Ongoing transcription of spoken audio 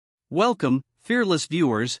Welcome, fearless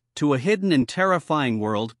viewers, to a hidden and terrifying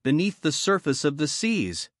world beneath the surface of the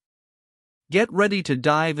seas. Get ready to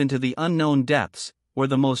dive into the unknown depths, where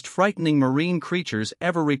the most frightening marine creatures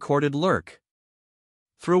ever recorded lurk.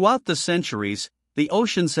 Throughout the centuries, the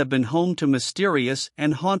oceans have been home to mysterious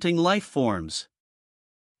and haunting life forms.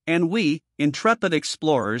 And we, intrepid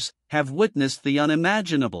explorers, have witnessed the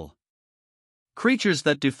unimaginable. Creatures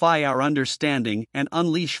that defy our understanding and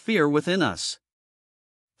unleash fear within us.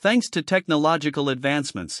 Thanks to technological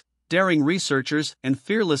advancements, daring researchers and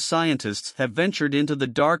fearless scientists have ventured into the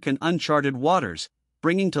dark and uncharted waters,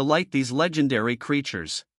 bringing to light these legendary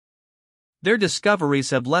creatures. Their discoveries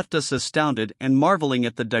have left us astounded and marveling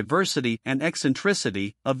at the diversity and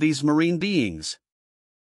eccentricity of these marine beings.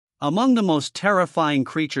 Among the most terrifying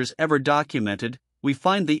creatures ever documented, we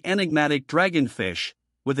find the enigmatic dragonfish,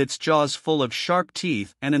 with its jaws full of sharp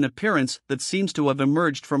teeth and an appearance that seems to have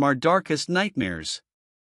emerged from our darkest nightmares.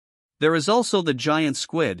 There is also the giant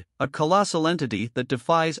squid, a colossal entity that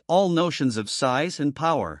defies all notions of size and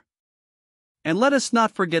power. And let us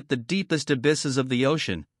not forget the deepest abysses of the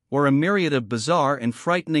ocean, where a myriad of bizarre and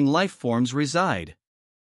frightening life forms reside.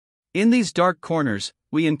 In these dark corners,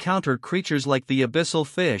 we encounter creatures like the abyssal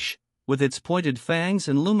fish, with its pointed fangs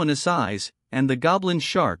and luminous eyes, and the goblin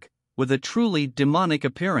shark, with a truly demonic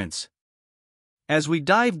appearance. As we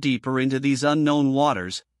dive deeper into these unknown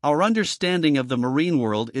waters, our understanding of the marine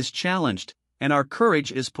world is challenged, and our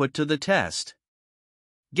courage is put to the test.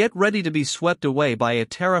 Get ready to be swept away by a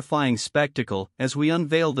terrifying spectacle as we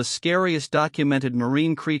unveil the scariest documented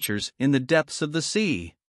marine creatures in the depths of the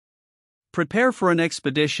sea. Prepare for an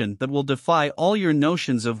expedition that will defy all your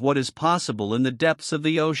notions of what is possible in the depths of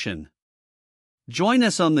the ocean. Join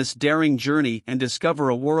us on this daring journey and discover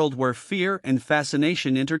a world where fear and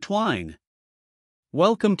fascination intertwine.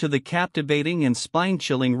 Welcome to the captivating and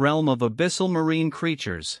spine-chilling realm of abyssal marine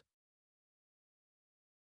creatures.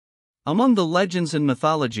 Among the legends and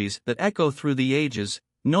mythologies that echo through the ages,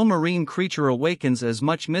 no marine creature awakens as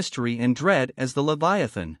much mystery and dread as the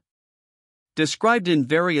Leviathan. Described in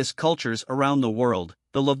various cultures around the world,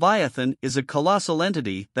 the Leviathan is a colossal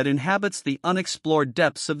entity that inhabits the unexplored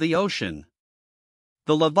depths of the ocean.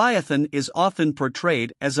 The Leviathan is often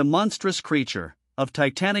portrayed as a monstrous creature, of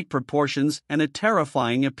titanic proportions and a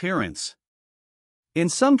terrifying appearance. In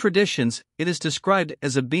some traditions, it is described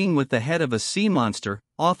as a being with the head of a sea monster,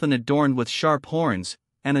 often adorned with sharp horns,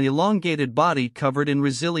 and an elongated body covered in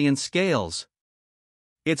resilient scales.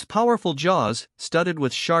 Its powerful jaws, studded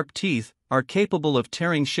with sharp teeth, are capable of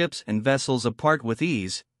tearing ships and vessels apart with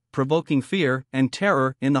ease, provoking fear and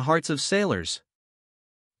terror in the hearts of sailors.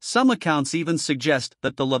 Some accounts even suggest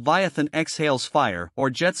that the Leviathan exhales fire or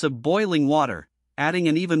jets of boiling water, adding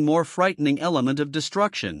an even more frightening element of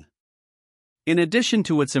destruction. In addition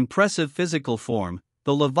to its impressive physical form,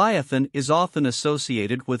 the Leviathan is often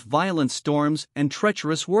associated with violent storms and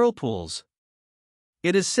treacherous whirlpools.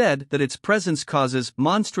 It is said that its presence causes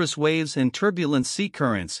monstrous waves and turbulent sea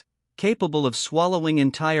currents, capable of swallowing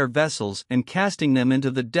entire vessels and casting them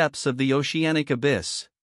into the depths of the oceanic abyss.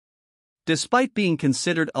 Despite being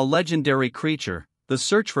considered a legendary creature, the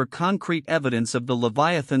search for concrete evidence of the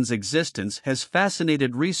Leviathan's existence has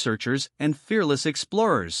fascinated researchers and fearless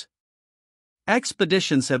explorers.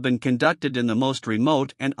 Expeditions have been conducted in the most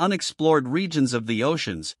remote and unexplored regions of the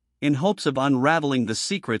oceans, in hopes of unraveling the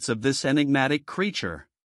secrets of this enigmatic creature.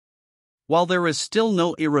 While there is still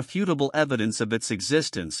no irrefutable evidence of its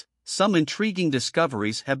existence, some intriguing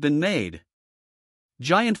discoveries have been made.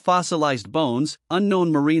 Giant fossilized bones,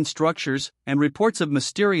 unknown marine structures, and reports of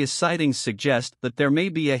mysterious sightings suggest that there may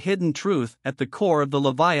be a hidden truth at the core of the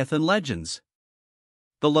Leviathan legends.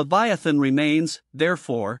 The Leviathan remains,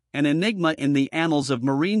 therefore, an enigma in the annals of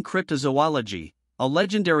marine cryptozoology, a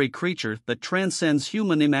legendary creature that transcends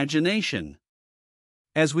human imagination.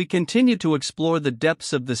 As we continue to explore the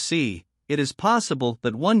depths of the sea, it is possible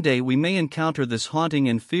that one day we may encounter this haunting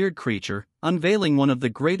and feared creature, unveiling one of the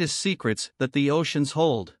greatest secrets that the oceans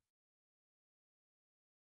hold.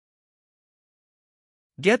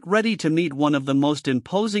 Get ready to meet one of the most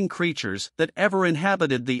imposing creatures that ever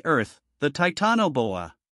inhabited the earth, the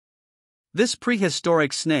Titanoboa. This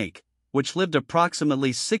prehistoric snake, which lived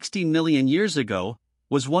approximately 60 million years ago,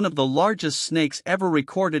 was one of the largest snakes ever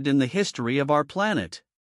recorded in the history of our planet.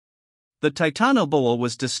 The Titanoboa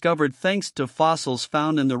was discovered thanks to fossils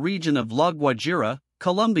found in the region of La Guajira,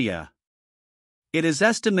 Colombia. It is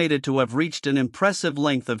estimated to have reached an impressive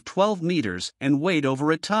length of 12 meters and weighed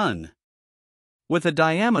over a ton. With a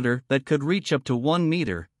diameter that could reach up to 1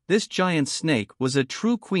 meter, this giant snake was a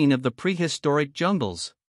true queen of the prehistoric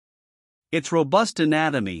jungles. Its robust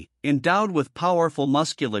anatomy, endowed with powerful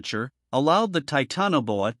musculature, allowed the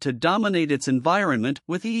Titanoboa to dominate its environment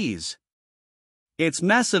with ease. Its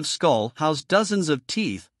massive skull housed dozens of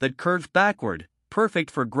teeth that curved backward,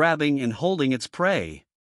 perfect for grabbing and holding its prey.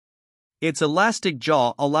 Its elastic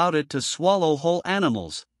jaw allowed it to swallow whole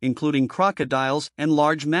animals, including crocodiles and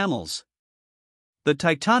large mammals. The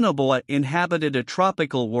Titanoboa inhabited a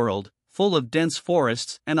tropical world, full of dense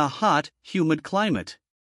forests and a hot, humid climate.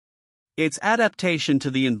 Its adaptation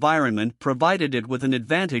to the environment provided it with an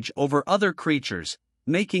advantage over other creatures,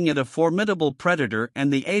 making it a formidable predator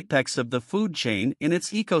and the apex of the food chain in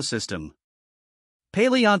its ecosystem.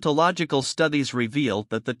 Paleontological studies reveal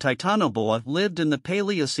that the Titanoboa lived in the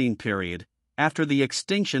Paleocene period, after the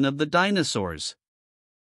extinction of the dinosaurs.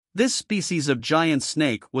 This species of giant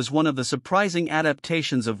snake was one of the surprising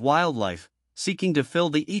adaptations of wildlife, seeking to fill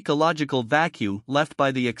the ecological vacuum left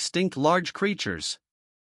by the extinct large creatures.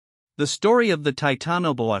 The story of the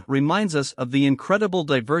Titanoboa reminds us of the incredible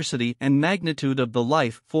diversity and magnitude of the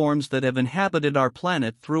life forms that have inhabited our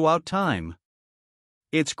planet throughout time.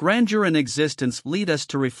 Its grandeur and existence lead us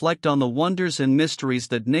to reflect on the wonders and mysteries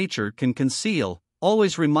that nature can conceal,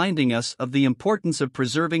 always reminding us of the importance of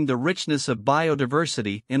preserving the richness of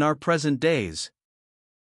biodiversity in our present days.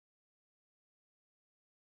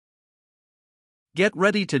 Get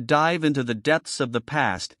ready to dive into the depths of the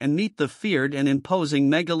past and meet the feared and imposing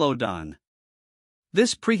Megalodon.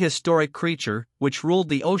 This prehistoric creature, which ruled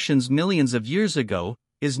the oceans millions of years ago,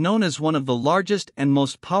 is known as one of the largest and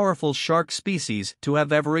most powerful shark species to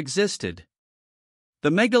have ever existed.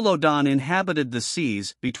 The Megalodon inhabited the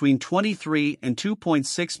seas between 23 and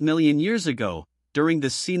 2.6 million years ago, during the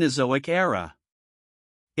Cenozoic era.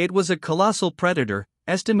 It was a colossal predator,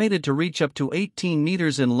 estimated to reach up to 18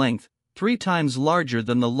 meters in length, 3 times larger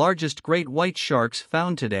than the largest great white sharks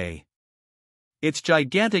found today. Its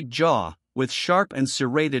gigantic jaw, with sharp and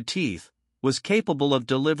serrated teeth, was capable of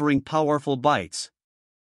delivering powerful bites.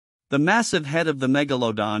 The massive head of the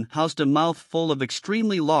Megalodon housed a mouth full of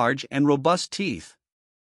extremely large and robust teeth.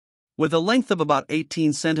 With a length of about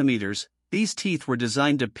 18 centimeters, these teeth were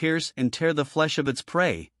designed to pierce and tear the flesh of its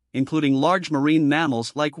prey, including large marine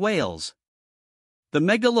mammals like whales. The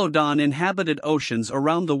Megalodon inhabited oceans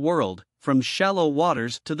around the world, from shallow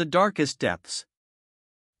waters to the darkest depths.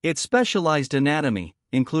 Its specialized anatomy,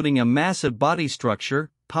 including a massive body structure,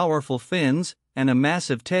 powerful fins, and a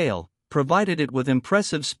massive tail, provided it with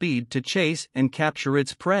impressive speed to chase and capture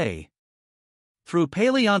its prey. Through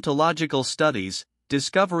paleontological studies,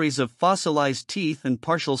 discoveries of fossilized teeth and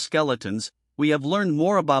partial skeletons, we have learned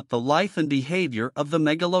more about the life and behavior of the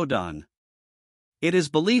Megalodon. It is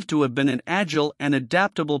believed to have been an agile and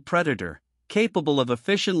adaptable predator, capable of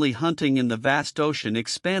efficiently hunting in the vast ocean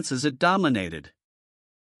expanses it dominated.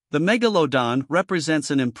 The Megalodon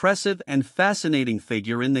represents an impressive and fascinating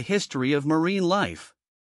figure in the history of marine life.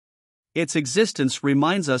 Its existence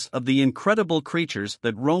reminds us of the incredible creatures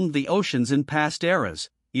that roamed the oceans in past eras,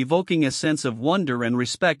 evoking a sense of wonder and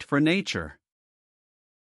respect for nature.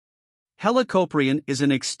 Helicoprion is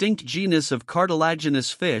an extinct genus of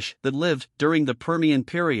cartilaginous fish that lived during the Permian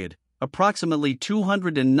period, approximately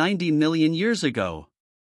 290 million years ago.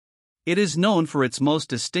 It is known for its most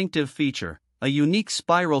distinctive feature, a unique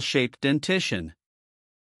spiral-shaped dentition.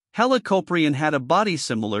 Helicoprion had a body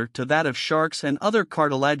similar to that of sharks and other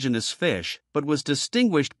cartilaginous fish, but was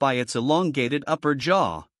distinguished by its elongated upper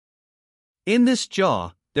jaw. In this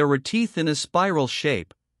jaw, there were teeth in a spiral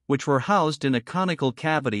shape, which were housed in a conical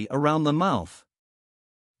cavity around the mouth.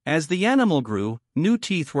 As the animal grew, new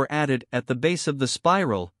teeth were added at the base of the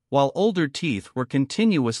spiral, while older teeth were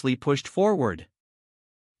continuously pushed forward.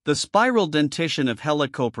 The spiral dentition of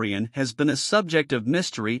Helicoprion has been a subject of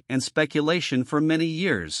mystery and speculation for many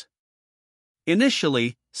years.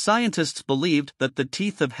 Initially, scientists believed that the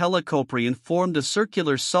teeth of Helicoprion formed a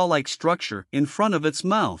circular saw-like structure in front of its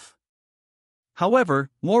mouth. However,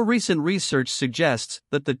 more recent research suggests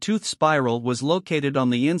that the tooth spiral was located on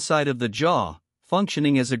the inside of the jaw,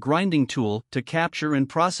 functioning as a grinding tool to capture and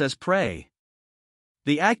process prey.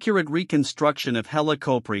 The accurate reconstruction of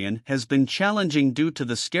Helicoprion has been challenging due to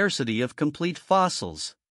the scarcity of complete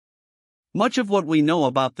fossils. Much of what we know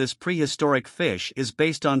about this prehistoric fish is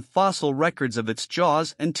based on fossil records of its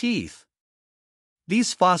jaws and teeth.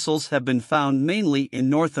 These fossils have been found mainly in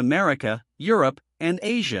North America, Europe, and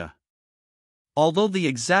Asia. Although the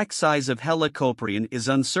exact size of Helicoprion is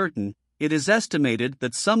uncertain, it is estimated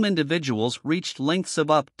that some individuals reached lengths of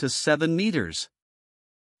up to 7 meters.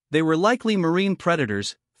 They were likely marine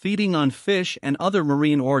predators, feeding on fish and other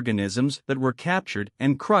marine organisms that were captured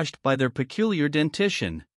and crushed by their peculiar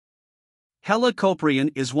dentition.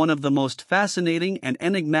 Helicoprion is one of the most fascinating and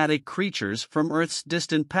enigmatic creatures from Earth's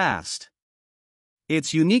distant past.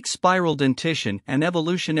 Its unique spiral dentition and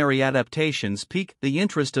evolutionary adaptations pique the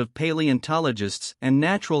interest of paleontologists and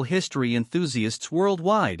natural history enthusiasts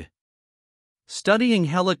worldwide. Studying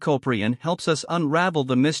Helicoprion helps us unravel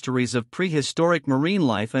the mysteries of prehistoric marine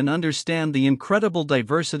life and understand the incredible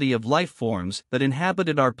diversity of life forms that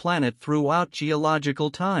inhabited our planet throughout geological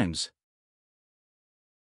times.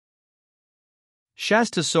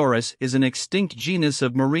 Shastosaurus is an extinct genus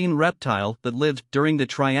of marine reptile that lived during the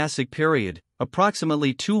Triassic period,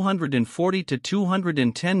 approximately 240 to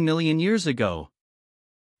 210 million years ago.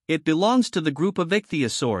 It belongs to the group of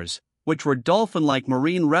ichthyosaurs, which were dolphin-like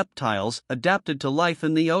marine reptiles adapted to life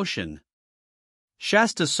in the ocean.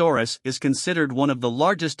 Shastosaurus is considered one of the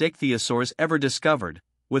largest ichthyosaurs ever discovered,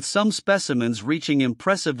 with some specimens reaching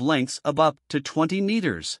impressive lengths of up to 20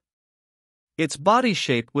 meters. Its body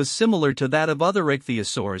shape was similar to that of other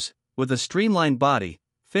ichthyosaurs, with a streamlined body,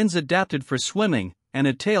 fins adapted for swimming, and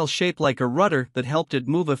a tail shaped like a rudder that helped it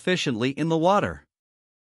move efficiently in the water.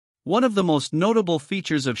 One of the most notable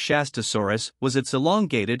features of Shastosaurus was its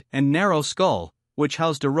elongated and narrow skull, which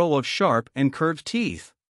housed a row of sharp and curved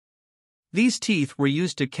teeth. These teeth were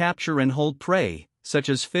used to capture and hold prey, such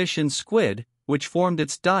as fish and squid, which formed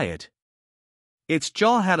its diet. Its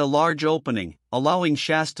jaw had a large opening, allowing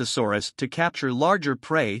Shastosaurus to capture larger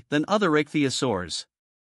prey than other ichthyosaurs.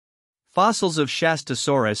 Fossils of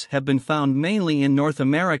Shastosaurus have been found mainly in North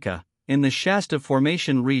America, in the Shasta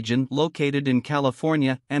Formation region located in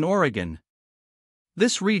California and Oregon.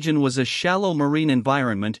 This region was a shallow marine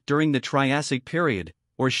environment during the Triassic period,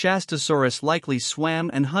 where Shastosaurus likely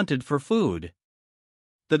swam and hunted for food.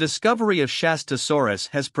 The discovery of Shastosaurus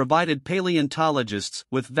has provided paleontologists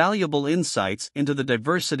with valuable insights into the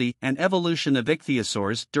diversity and evolution of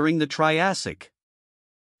ichthyosaurs during the Triassic.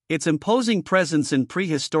 Its imposing presence in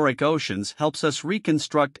prehistoric oceans helps us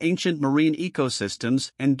reconstruct ancient marine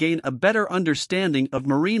ecosystems and gain a better understanding of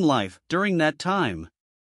marine life during that time.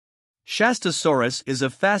 Shastosaurus is a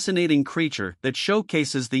fascinating creature that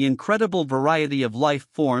showcases the incredible variety of life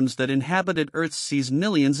forms that inhabited Earth's seas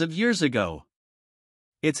millions of years ago.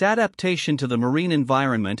 Its adaptation to the marine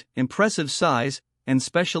environment, impressive size, and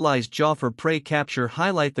specialized jaw for prey capture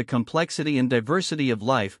highlight the complexity and diversity of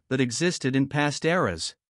life that existed in past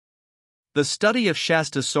eras. The study of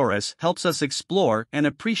Shastosaurus helps us explore and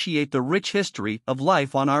appreciate the rich history of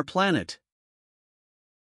life on our planet.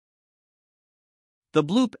 The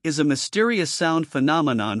bloop is a mysterious sound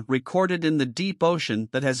phenomenon recorded in the deep ocean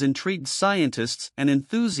that has intrigued scientists and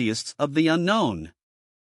enthusiasts of the unknown.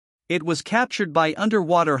 It was captured by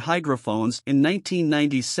underwater hydrophones in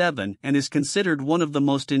 1997 and is considered one of the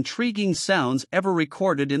most intriguing sounds ever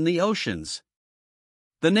recorded in the oceans.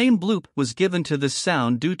 The name bloop was given to this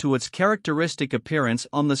sound due to its characteristic appearance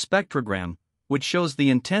on the spectrogram, which shows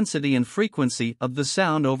the intensity and frequency of the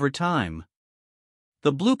sound over time.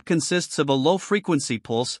 The bloop consists of a low-frequency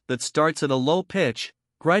pulse that starts at a low pitch,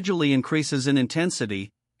 gradually increases in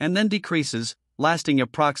intensity, and then decreases, lasting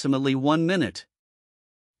approximately 1 minute.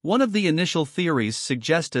 One of the initial theories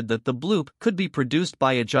suggested that the bloop could be produced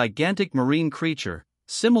by a gigantic marine creature,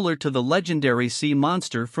 similar to the legendary sea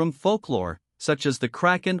monster from folklore, such as the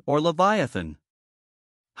Kraken or Leviathan.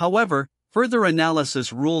 However, further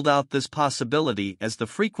analysis ruled out this possibility as the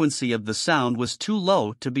frequency of the sound was too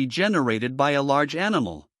low to be generated by a large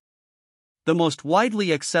animal. The most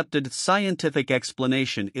widely accepted scientific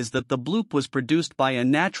explanation is that the bloop was produced by a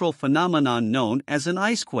natural phenomenon known as an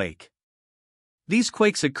icequake. These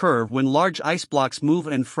quakes occur when large ice blocks move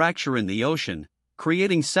and fracture in the ocean,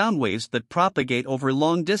 creating sound waves that propagate over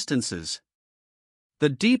long distances. The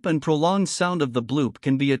deep and prolonged sound of the bloop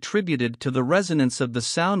can be attributed to the resonance of the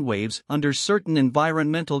sound waves under certain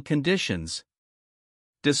environmental conditions.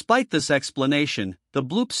 Despite this explanation, the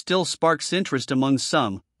bloop still sparks interest among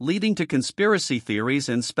some, leading to conspiracy theories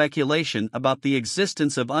and speculation about the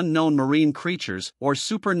existence of unknown marine creatures or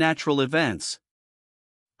supernatural events.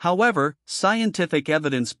 However, scientific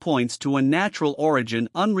evidence points to a natural origin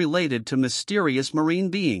unrelated to mysterious marine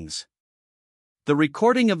beings. The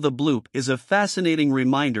recording of the bloop is a fascinating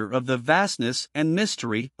reminder of the vastness and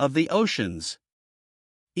mystery of the oceans.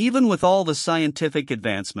 Even with all the scientific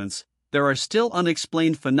advancements, there are still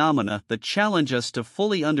unexplained phenomena that challenge us to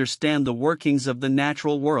fully understand the workings of the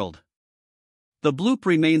natural world. The bloop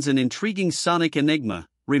remains an intriguing sonic enigma,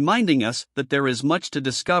 reminding us that there is much to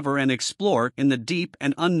discover and explore in the deep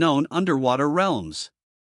and unknown underwater realms.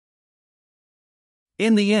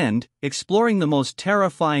 In the end, exploring the most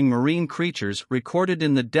terrifying marine creatures recorded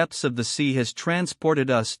in the depths of the sea has transported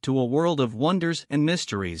us to a world of wonders and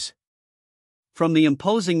mysteries. From the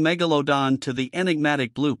imposing Megalodon to the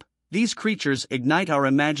enigmatic bloop, These creatures ignite our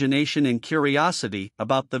imagination and curiosity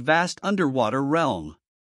about the vast underwater realm.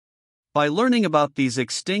 By learning about these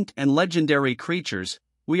extinct and legendary creatures,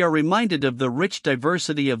 we are reminded of the rich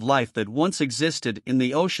diversity of life that once existed in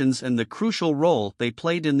the oceans and the crucial role they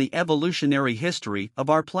played in the evolutionary history of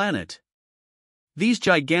our planet. These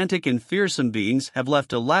gigantic and fearsome beings have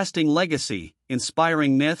left a lasting legacy,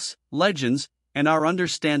 inspiring myths, legends, and our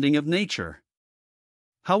understanding of nature.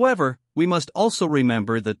 However, we must also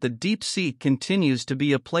remember that the deep sea continues to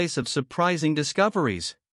be a place of surprising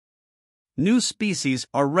discoveries. New species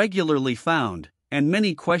are regularly found, and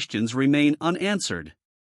many questions remain unanswered.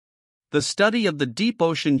 The study of the deep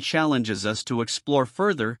ocean challenges us to explore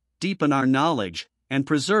further, deepen our knowledge, and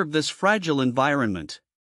preserve this fragile environment.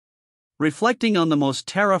 Reflecting on the most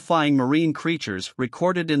terrifying marine creatures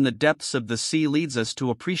recorded in the depths of the sea leads us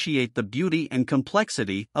to appreciate the beauty and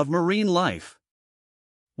complexity of marine life.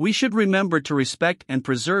 We should remember to respect and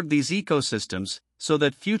preserve these ecosystems, so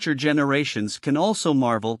that future generations can also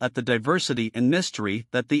marvel at the diversity and mystery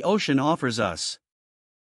that the ocean offers us.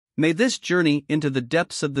 May this journey into the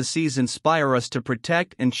depths of the seas inspire us to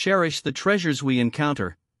protect and cherish the treasures we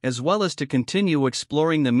encounter, as well as to continue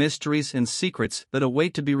exploring the mysteries and secrets that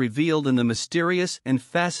await to be revealed in the mysterious and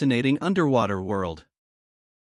fascinating underwater world.